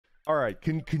All right.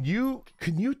 Can you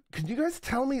guys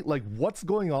tell me like what's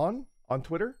going on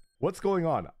Twitter? What's going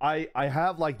on? I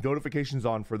have like notifications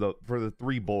on for the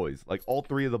 3 boys. Like all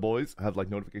 3 of the boys have like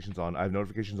notifications on. I have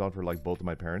notifications on for like both of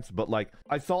my parents. But like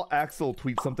I saw Axel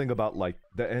tweet something about like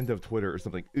the end of Twitter or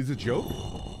something. Is it a joke?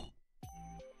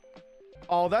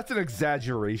 Oh, that's an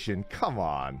exaggeration. Come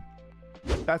on.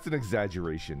 That's an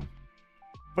exaggeration.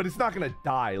 But it's not gonna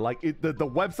die. Like the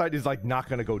website is like not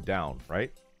gonna go down,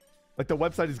 right? Like the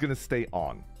website is gonna stay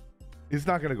on. It's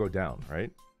not gonna go down,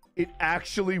 right? It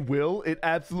actually will. It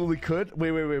absolutely could.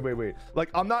 Wait. Like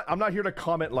I'm not here to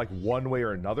comment like one way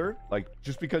or another. Like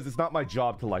just because it's not my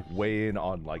job to like weigh in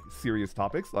on like serious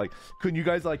topics. Like, couldn't you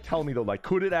guys like tell me though? Like,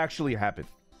 could it actually happen?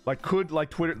 Like, could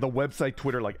like Twitter, the website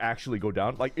Twitter, like actually go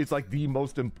down? Like, it's like the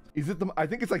most. I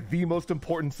think it's like the most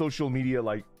important social media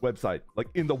like website like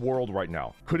in the world right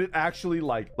now. Could it actually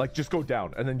like just go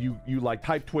down? And then you like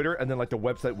type Twitter and then like the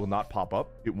website will not pop up.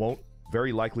 It won't.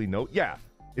 Very likely no. Yeah.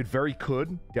 It very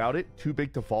could. Doubt it. Too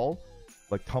big to fall.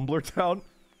 Like Tumblr down.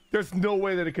 There's no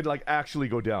way that it could like actually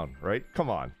go down, right? Come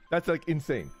on. That's like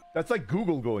insane. That's like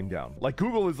Google going down. Like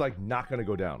Google is like not gonna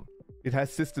go down. It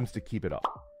has systems to keep it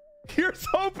up. Here's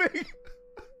hoping.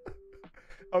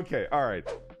 Okay, all right.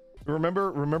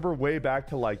 Remember way back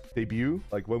to like debut,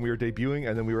 like when we were debuting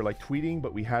and then we were like tweeting,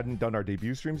 but we hadn't done our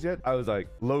debut streams yet. I was like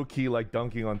low key like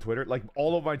dunking on Twitter. Like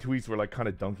all of my tweets were like kind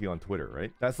of dunking on Twitter,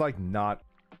 right? That's like not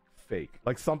fake.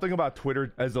 Like something about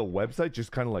Twitter as a website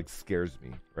just kind of like scares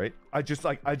me, right? I just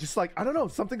like I don't know,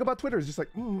 something about Twitter is just like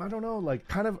I don't know, like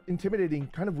kind of intimidating,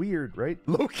 kind of weird, right?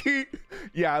 Low key.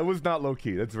 Yeah, it was not low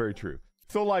key. That's very true.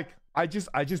 So like I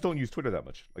just don't use Twitter that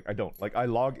much. Like I don't. Like I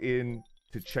log in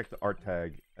to check the art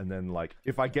tag, and then like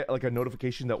if I get like a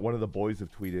notification that one of the boys have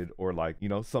tweeted, or like, you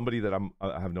know, somebody that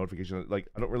I have notification, like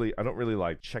I don't really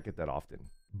like check it that often.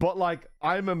 But like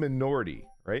I'm a minority,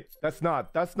 right? That's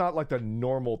not like the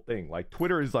normal thing. Like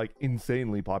Twitter is like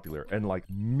insanely popular and like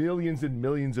millions and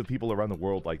millions of people around the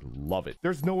world like love it.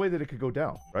 There's no way that it could go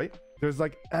down, right? There's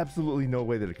like absolutely no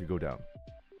way that it could go down,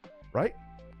 right?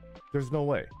 There's no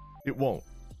way. It won't.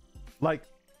 Like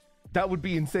that would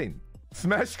be insane.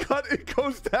 Smash cut, it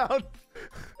goes down.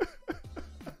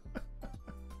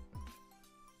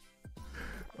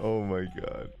 Oh my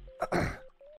god.